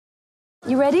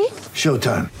You ready?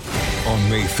 Showtime. On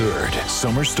May 3rd,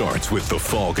 summer starts with The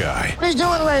Fall Guy. Let's do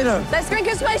it later. Let's drink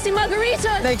a spicy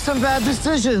margarita. Make some bad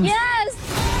decisions.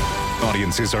 Yes!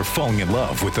 Audiences are falling in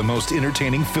love with the most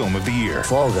entertaining film of the year.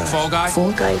 Fall Guy. Fall Guy?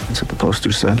 Fall Guy. That's what the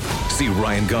poster said. See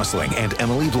Ryan Gosling and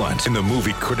Emily Blunt in the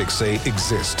movie critics say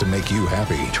exists to make you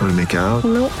happy. Trying to make it out?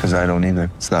 Nope. Because I don't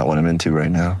either. It's not what I'm into right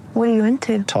now. What are you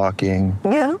into? Talking.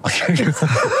 Yeah.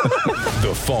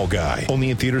 The Fall Guy.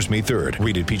 Only in theaters May 3rd.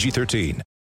 Rated PG-13.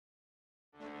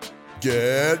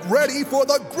 Get ready for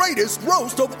the greatest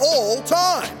roast of all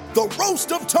time. The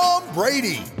Roast of Tom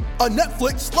Brady. A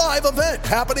Netflix live event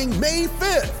happening May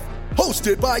 5th.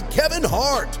 Hosted by Kevin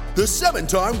Hart. The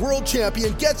 7-time world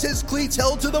champion gets his cleats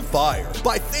held to the fire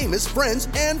by famous friends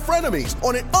and frenemies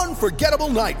on an unforgettable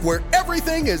night where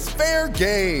everything is fair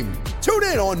game. Tune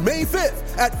in on May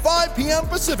 5th at 5 p.m.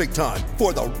 Pacific time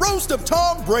for the Roast of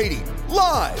Tom Brady.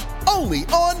 Live only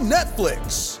on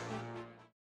Netflix.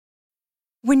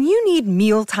 When you need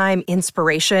mealtime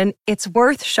inspiration, it's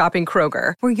worth shopping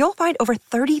Kroger, where you'll find over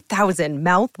 30,000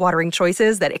 mouth-watering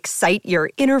choices that excite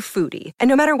your inner foodie. And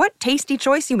no matter what tasty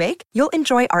choice you make, you'll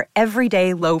enjoy our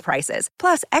everyday low prices,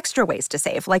 plus extra ways to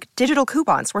save, like digital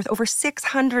coupons worth over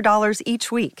 $600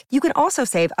 each week. You can also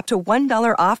save up to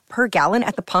 $1 off per gallon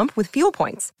at the pump with fuel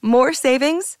points. More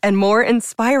savings and more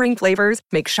inspiring flavors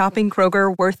make shopping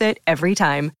Kroger worth it every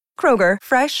time. Kroger,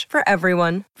 fresh for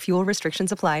everyone. Fuel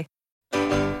restrictions apply.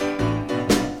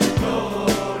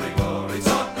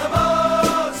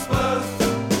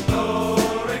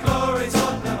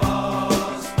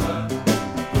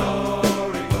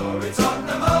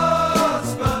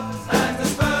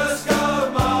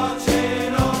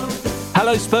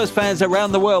 Hello, Spurs fans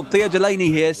around the world. Theo Delaney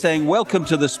here saying welcome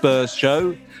to the Spurs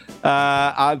show.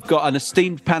 I've got an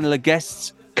esteemed panel of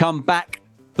guests come back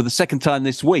for the second time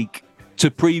this week to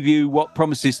preview what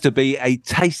promises to be a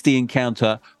tasty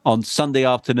encounter on Sunday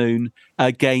afternoon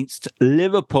against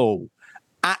Liverpool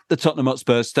at the Tottenham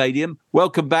Hotspur Stadium.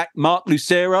 Welcome back, Mark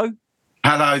Lucero.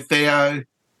 Hello, Theo.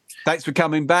 Thanks for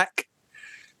coming back.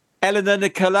 Eleanor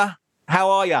Nicola, how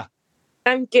are you?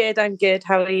 I'm good.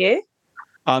 How are you?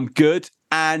 I'm good.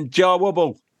 And Jar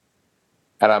Wobble.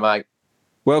 Hello, mate.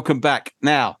 Welcome back.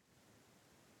 Now,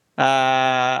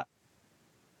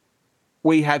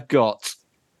 we have got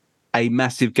a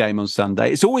massive game on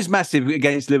Sunday. It's always massive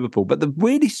against Liverpool. But the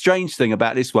really strange thing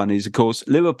about this one is, of course,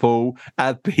 Liverpool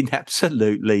have been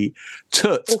absolutely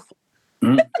toot.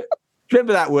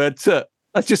 Remember that word, toot?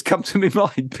 That's just come to my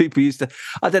mind. People used to,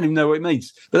 I don't even know what it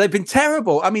means. But they've been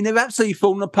terrible. I mean, they've absolutely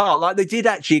fallen apart like they did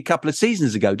actually a couple of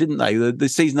seasons ago, didn't they? The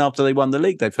season after they won the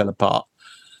league, they fell apart.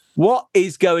 What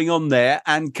is going on there?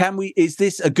 And is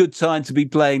this a good time to be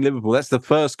playing Liverpool? That's the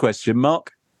first question,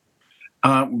 Mark.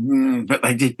 But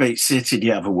they did beat City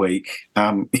the other week.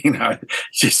 They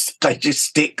just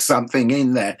stick something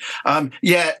in there.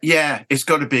 It's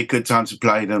got to be a good time to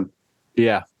play them.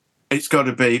 Yeah. It's got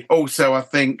to be. Also, I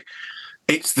think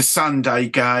it's the Sunday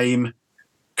game.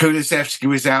 Kulusevski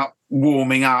was out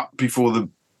warming up before the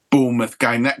Bournemouth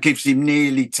game. That gives him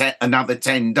nearly another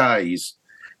 10 days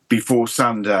before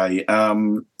Sunday.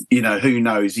 Who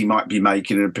knows? He might be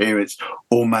making an appearance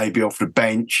or maybe off the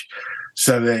bench.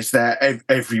 So there's that.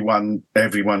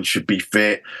 Everyone should be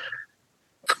fit.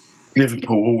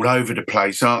 Liverpool all over the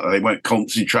place, aren't they? They weren't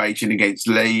concentrating against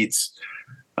Leeds.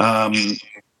 At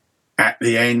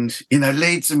the end,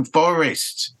 Leeds and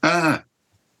Forest.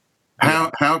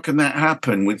 How can that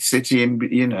happen with City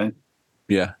and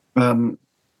Yeah.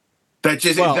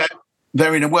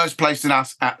 They're in a worse place than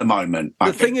us at the moment.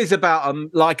 The thing is about them,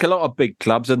 like a lot of big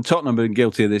clubs, and Tottenham have been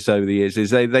guilty of this over the years,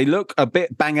 is they look a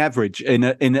bit bang average in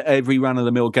every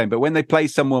run-of-the-mill game. But when they play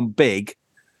someone big,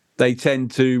 they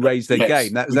tend to raise their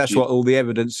game. That's what all the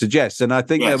evidence suggests. And I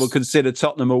think they will consider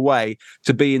Tottenham away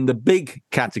to be in the big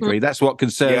category. That's what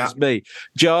concerns me.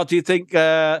 Jar, do you think,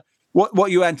 what are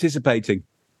you anticipating?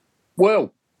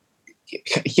 Well,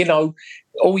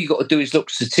 all you got to do is look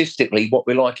statistically what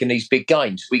we're like in these big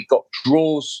games. We got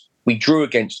draws. We drew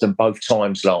against them both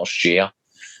times last year.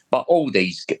 But all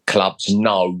these clubs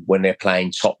know when they're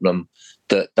playing Tottenham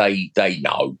that they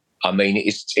know. I mean,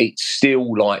 it's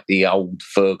still like the old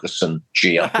Ferguson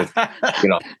cheer with,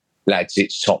 lads,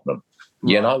 it's Tottenham,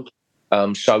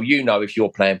 So, if you're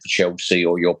playing for Chelsea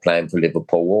or you're playing for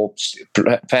Liverpool or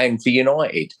playing for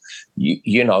United,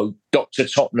 Dr.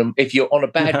 Tottenham, if you're on a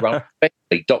bad run,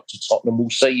 Dr. Tottenham will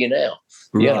see you now.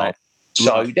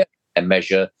 So that's a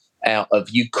measure out of,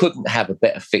 you couldn't have a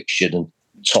better fixture than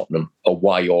Tottenham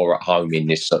away or at home in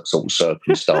this sort of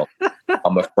circumstance,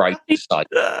 I'm afraid to say.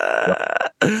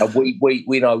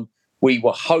 We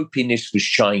were hoping this was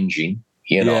changing,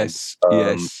 Yes.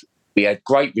 We had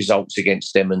great results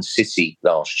against them and City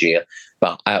last year,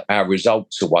 but our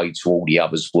results away to all the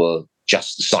others were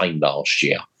just the same last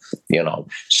year,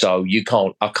 So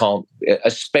I can't,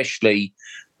 especially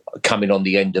coming on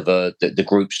the end of the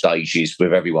group stages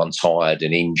with everyone tired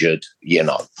and injured,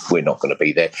 we're not going to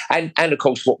be there. And of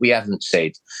course, what we haven't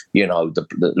said,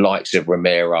 the likes of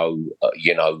Romero,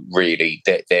 really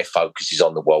their focus is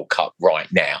on the World Cup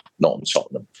right now, not on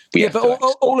Tottenham. But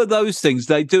all of those things,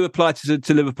 they do apply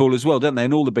to Liverpool as well, don't they?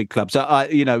 And all the big clubs.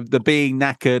 The being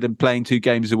knackered and playing 2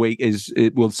 games a week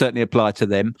it will certainly apply to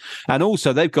them. And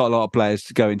also, they've got a lot of players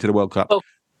to go into the World Cup. Oh.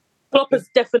 Klopp has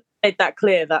definitely made that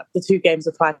clear that the 2 games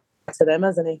apply to them,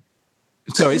 hasn't he?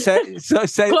 Sorry,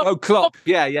 Klopp.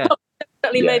 Yeah. Klopp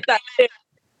definitely made that clear.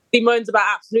 He moans about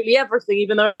absolutely everything,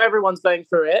 even though everyone's going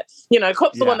through it.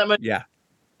 Klopp's the one that moans about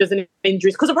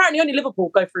injuries, because apparently only Liverpool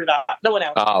go through that. No one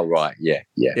else. Oh, right. Yeah.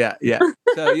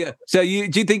 So do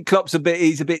you think Klopp's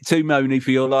he's a bit too moany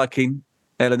for your liking,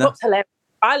 Eleanor? Klopp's hilarious.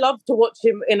 I love to watch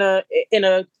him in a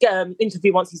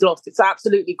interview once he's lost. It's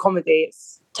absolutely comedy.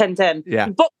 It's 10-10. Yeah.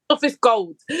 Box office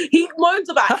gold. He moans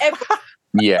about everything.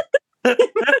 Yeah.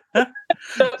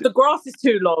 the grass is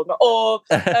too long, or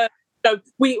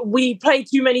we play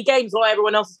too many games, or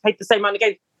everyone else has played the same amount of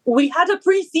games. We had a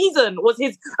pre-season was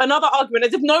another argument,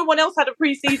 as if no one else had a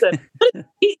pre-season.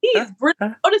 he is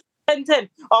brilliant. Honestly, 10-10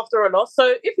 after a loss.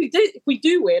 So if we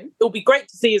do win, it'll be great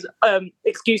to see his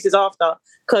excuses after,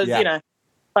 because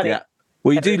funny. Yeah.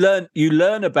 Well, you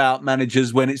learn about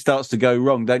managers when it starts to go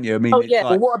wrong, don't you? I mean,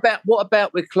 Well, what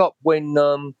about with Klopp when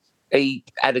he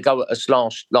had a go at us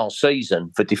last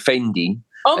season for defending?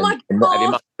 Oh my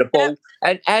God! The ball.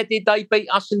 And how did they beat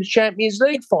us in the Champions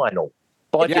League final?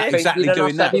 By defending and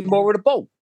doing us that. having more of the ball.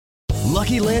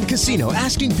 Lucky Land Casino,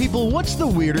 asking people, what's the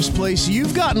weirdest place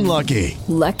you've gotten lucky?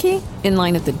 Lucky? In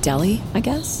line at the deli, I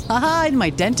guess? Aha, in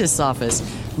my dentist's office.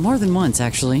 More than once,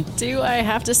 actually. Do I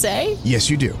have to say? Yes,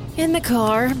 you do. In the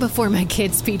car before my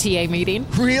kids' PTA meeting.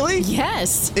 Really?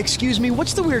 Yes. Excuse me,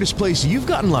 what's the weirdest place you've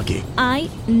gotten lucky? I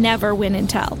never win and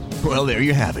tell. Well, there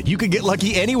you have it. You can get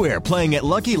lucky anywhere, playing at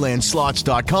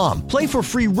LuckyLandSlots.com. Play for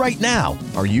free right now.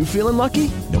 Are you feeling lucky?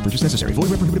 No purchase necessary. Void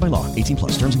where prohibited by law.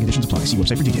 18+. Terms and conditions apply. See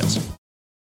website for details.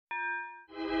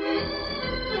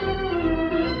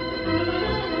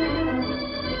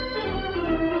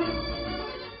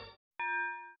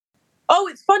 Oh,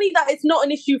 it's funny that it's not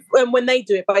an issue when they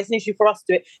do it, but it's an issue for us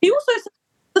to do it. He also said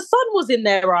the sun was in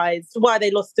their eyes why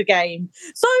they lost the game.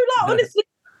 So, honestly,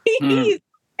 he's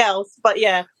else. But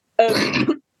yeah,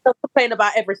 complain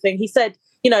about everything. He said,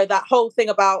 that whole thing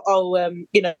about,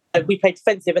 we played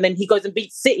defensive, and then he goes and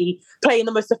beats City playing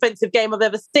the most defensive game I've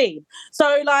ever seen.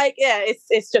 So,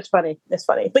 it's just funny. It's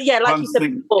funny. But yeah, like you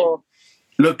said before.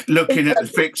 Looking at the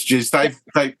fixtures,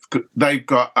 they've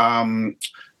got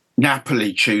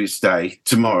Napoli Tuesday,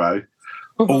 tomorrow.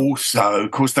 Mm-hmm. Also,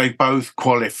 of course, they both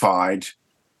qualified,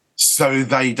 so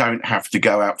they don't have to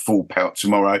go out full pelt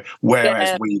tomorrow,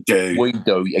 whereas we do. We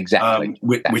do, exactly.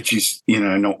 Which is,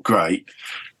 not great.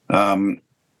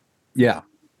 Yeah.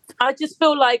 I just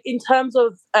feel like in terms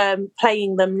of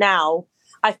playing them now,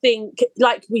 I think,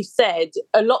 like we said,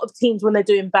 a lot of teams, when they're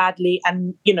doing badly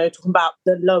and, talking about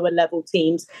the lower level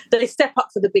teams, they step up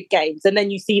for the big games, and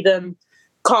then you see them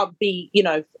can't be,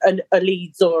 a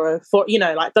Leeds or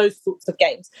those sorts of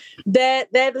games. They're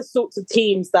the sorts of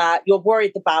teams that you're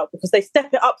worried about because they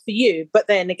step it up for you, but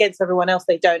then against everyone else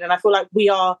they don't. And I feel like we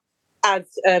are, as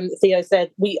Theo said,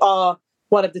 we are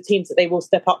one of the teams that they will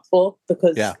step up for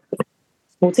because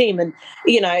small team, and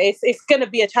it's going to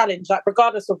be a challenge. Like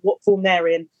regardless of what form they're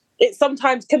in, it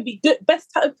sometimes can be good, best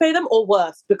to play them or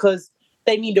worse because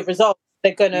they need a result.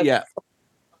 They're going to. Yeah.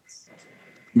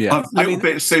 A little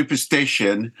bit of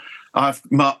superstition. I've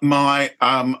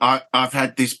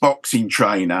had this boxing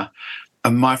trainer,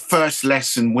 and my first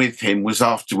lesson with him was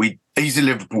after he's a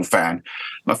Liverpool fan.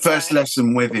 My first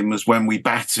lesson with him was when we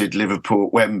battered Liverpool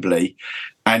at Wembley,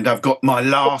 and I've got my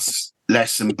last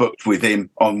lesson booked with him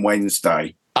on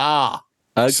Wednesday. Okay.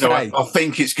 So I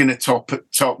think it's going to top.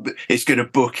 It's going to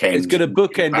bookend. It's going to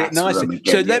bookend it nicely.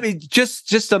 So let me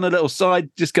just on a little side,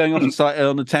 just going off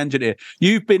on a tangent here.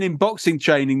 You've been in boxing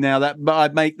training now. That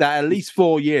I'd make that at least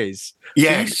 4 years.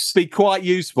 Yes, so be quite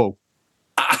useful.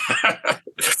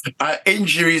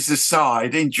 Injuries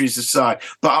aside,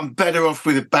 but I'm better off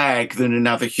with a bag than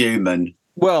another human.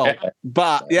 Well,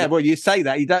 you say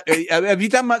that. You don't, have you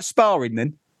done much sparring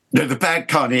then? No, the bag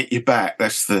can't hit your back.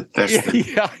 That's the thing.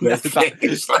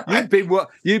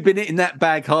 You've been hitting that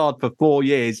bag hard for 4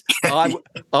 years.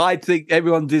 I think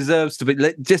everyone deserves to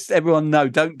be. Just everyone know.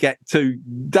 Don't get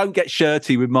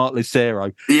shirty with Mark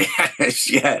Lucero. Yes,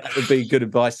 yeah, that would be good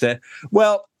advice there.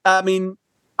 Well, I mean,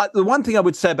 the one thing I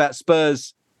would say about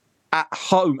Spurs at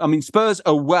home, I mean, Spurs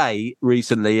away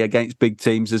recently against big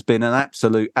teams has been an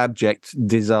absolute abject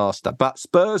disaster. But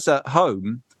Spurs at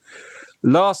home,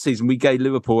 last season, we gave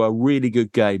Liverpool a really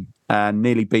good game and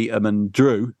nearly beat them and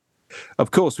drew.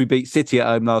 Of course, we beat City at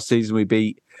home last season. We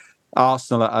beat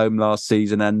Arsenal at home last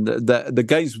season. And the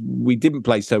games we didn't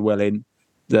play so well in,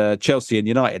 the Chelsea and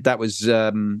United, that was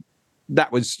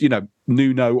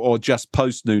Nuno or just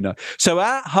post Nuno. So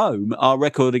at home, our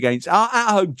record's been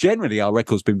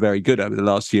very good over the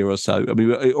last year or so. I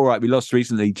mean, all right, we lost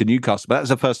recently to Newcastle, but that's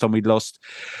the first time we'd lost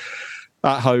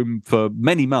at home for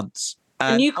many months.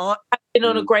 And Newcastle have been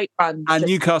on a great run. And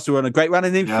Newcastle were on a great run.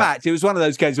 And in fact, it was one of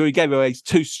those games where we gave away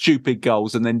 2 stupid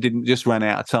goals and then didn't just run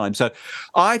out of time. So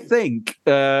I think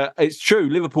it's true.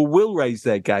 Liverpool will raise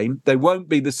their game. They won't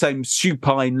be the same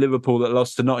supine Liverpool that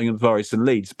lost to Nottingham Forest and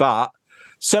Leeds, but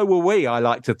so will we, I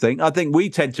like to think. I think we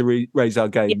tend to raise our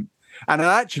game. Yeah. And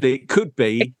actually, it could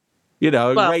be,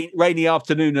 rainy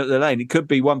afternoon at the Lane. It could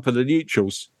be one for the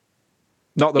neutrals.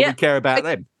 Not that we care about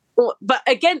them. But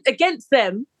against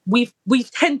them, we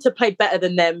tend to play better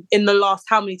than them in the last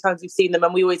how many times we've seen them,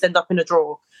 and we always end up in a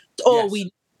draw. Or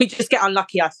we just get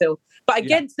unlucky, I feel. But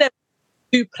against them,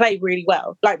 we do play really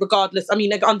well. Like, regardless, I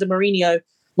mean, under Mourinho,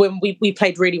 when we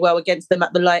played really well against them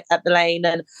at the Lane,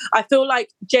 and I feel like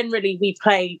generally we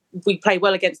play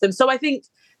well against them. So I think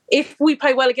if we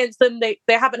play well against them, they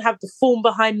haven't had the form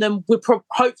behind them.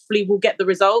 Hopefully we'll get the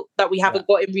result that we haven't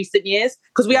got in recent years,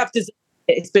 because we have to.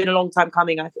 It's been a long time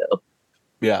coming, I feel.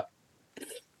 Yeah.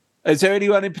 Is there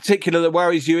anyone in particular that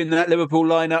worries you in that Liverpool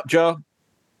lineup, Jar?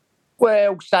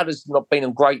 Well, Salah's not been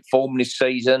in great form this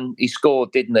season. He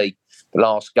scored, didn't he, the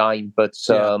last game? But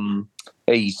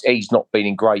he's not been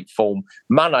in great form.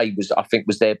 Mane I think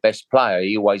was their best player.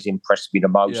 He always impressed me the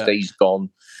most. Yeah. He's gone.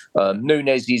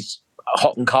 Núñez is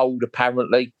hot and cold,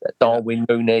 apparently. Darwin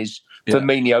Núñez. Yeah.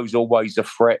 Firmino's always a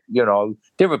threat. You know,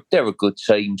 they're a good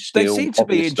team still. They seem to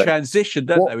be in transition,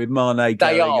 don't they, with Mane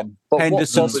going and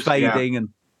Henderson's fading. And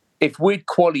if we'd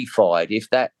qualified, if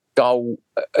that goal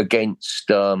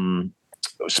against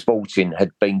Sporting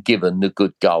had been given the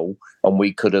good goal and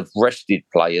we could have rested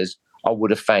players, I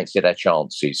would have fancied our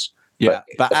chances. Yeah,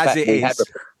 but as it is,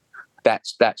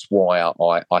 that's why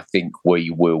I think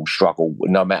we will struggle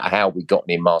no matter how we got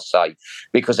in Marseille,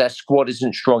 because our squad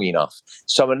isn't strong enough.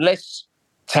 So unless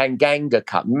Tanganga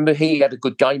remember he had a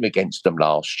good game against them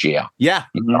last year. Yeah,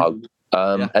 and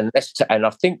I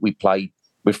think we played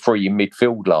with 3 in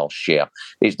midfield last year.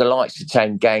 It's the likes of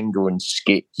Tanganga and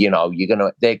Skip. They're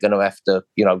gonna have to.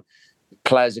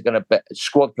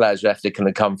 Squad players are going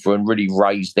to come through and really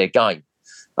raise their game.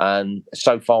 And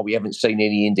so far, we haven't seen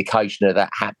any indication of that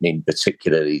happening,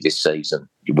 particularly this season,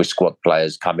 with squad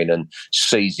players coming and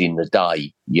seizing the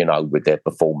day, with their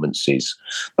performances.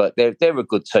 But they're a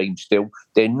good team still.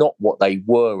 They're not what they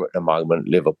were at the moment,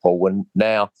 Liverpool. And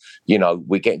now,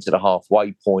 we're getting to the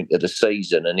halfway point of the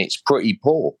season and it's pretty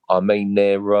poor. I mean,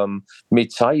 they're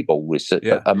mid-table. It's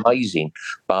amazing.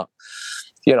 But,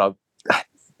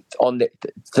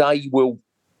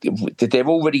 they're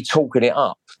already talking it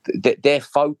up. They're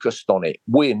focused on it.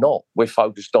 We're not. We're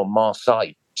focused on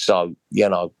Marseille. So,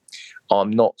 I'm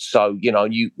not so,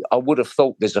 I would have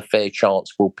thought there's a fair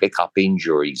chance we'll pick up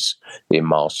injuries in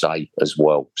Marseille as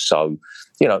well. So,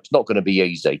 it's not going to be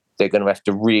easy. They're going to have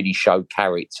to really show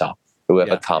character,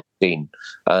 whoever comes in.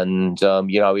 And,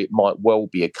 it might well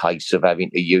be a case of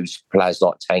having to use players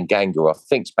like Tanganga. I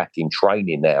think he's back in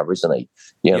training now, isn't he?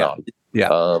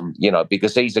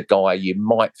 Because he's a guy you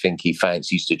might think he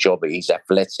fancies the job. He's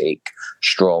athletic,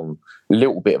 strong, a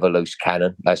little bit of a loose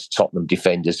cannon, as Tottenham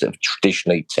defenders have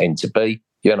traditionally tend to be,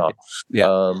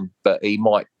 but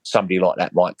somebody like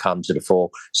that might come to the fore.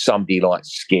 Somebody like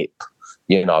Skip,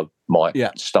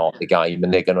 might start the game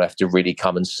and they're going to have to really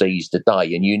come and seize the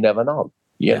day. And you never know,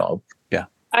 know. Yeah.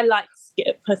 I like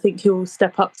Skip. I think he'll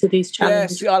step up to these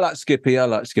challenges. Yes, I like Skippy.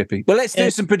 Well, let's do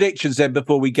some predictions then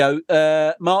before we go.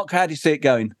 Mark, how do you see it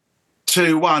going?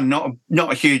 2-1,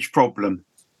 not a huge problem.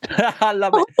 I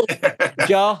love it.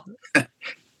 Jar?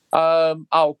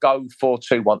 I'll go for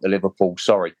 2-1 to Liverpool.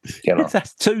 Sorry.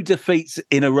 That's 2 defeats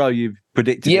in a row you've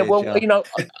predicted. Yeah, well,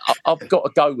 I've got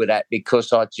to go with that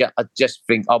because I just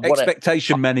think I want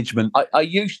expectation management. I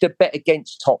used to bet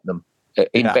against Tottenham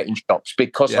in betting shops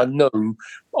because I knew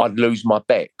I'd lose my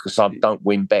bet because I don't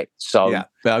win bets. So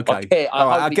okay,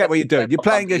 I get what you're doing. You're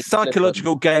playing a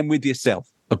psychological game with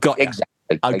yourself. I've got you.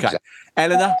 Exactly. Okay, exactly.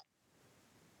 Eleanor.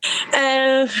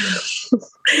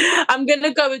 I'm going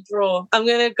to go a draw. I'm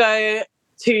going to go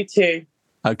 2-2.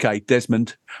 Okay,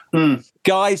 Desmond.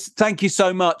 Guys, thank you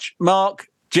so much. Mark,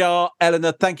 Jar,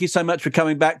 Eleanor, thank you so much for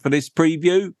coming back for this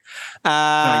preview.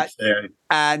 Thanks, Darren.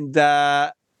 And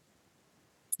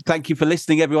thank you for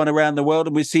listening, everyone around the world.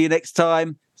 And we'll see you next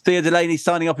time. Theo Delaney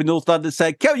signing up in North London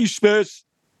saying, "Go you Spurs!"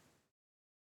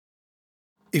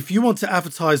 If you want to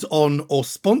advertise on or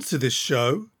sponsor this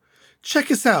show,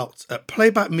 check us out at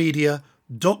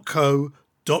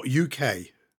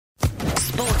playbackmedia.co.uk.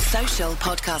 Sports Social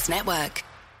Podcast Network.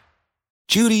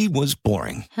 Judy was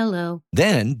boring. Hello.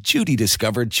 Then Judy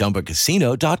discovered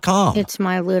ChumbaCasino.com. It's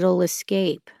my little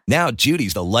escape. Now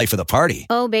Judy's the life of the party.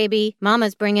 Oh, baby,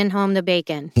 mama's bringing home the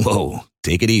bacon. Whoa,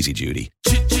 take it easy, Judy.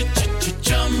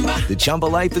 The Chumba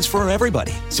life is for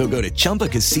everybody. So go to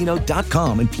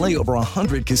ChumbaCasino.com and play over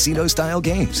 100 casino-style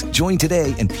games. Join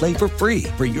today and play for free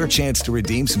for your chance to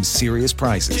redeem some serious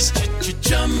prizes.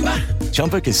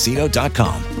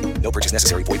 ChumbaCasino.com. No purchase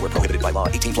necessary. Void where prohibited by law.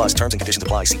 18+ terms and conditions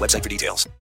apply. See website for details.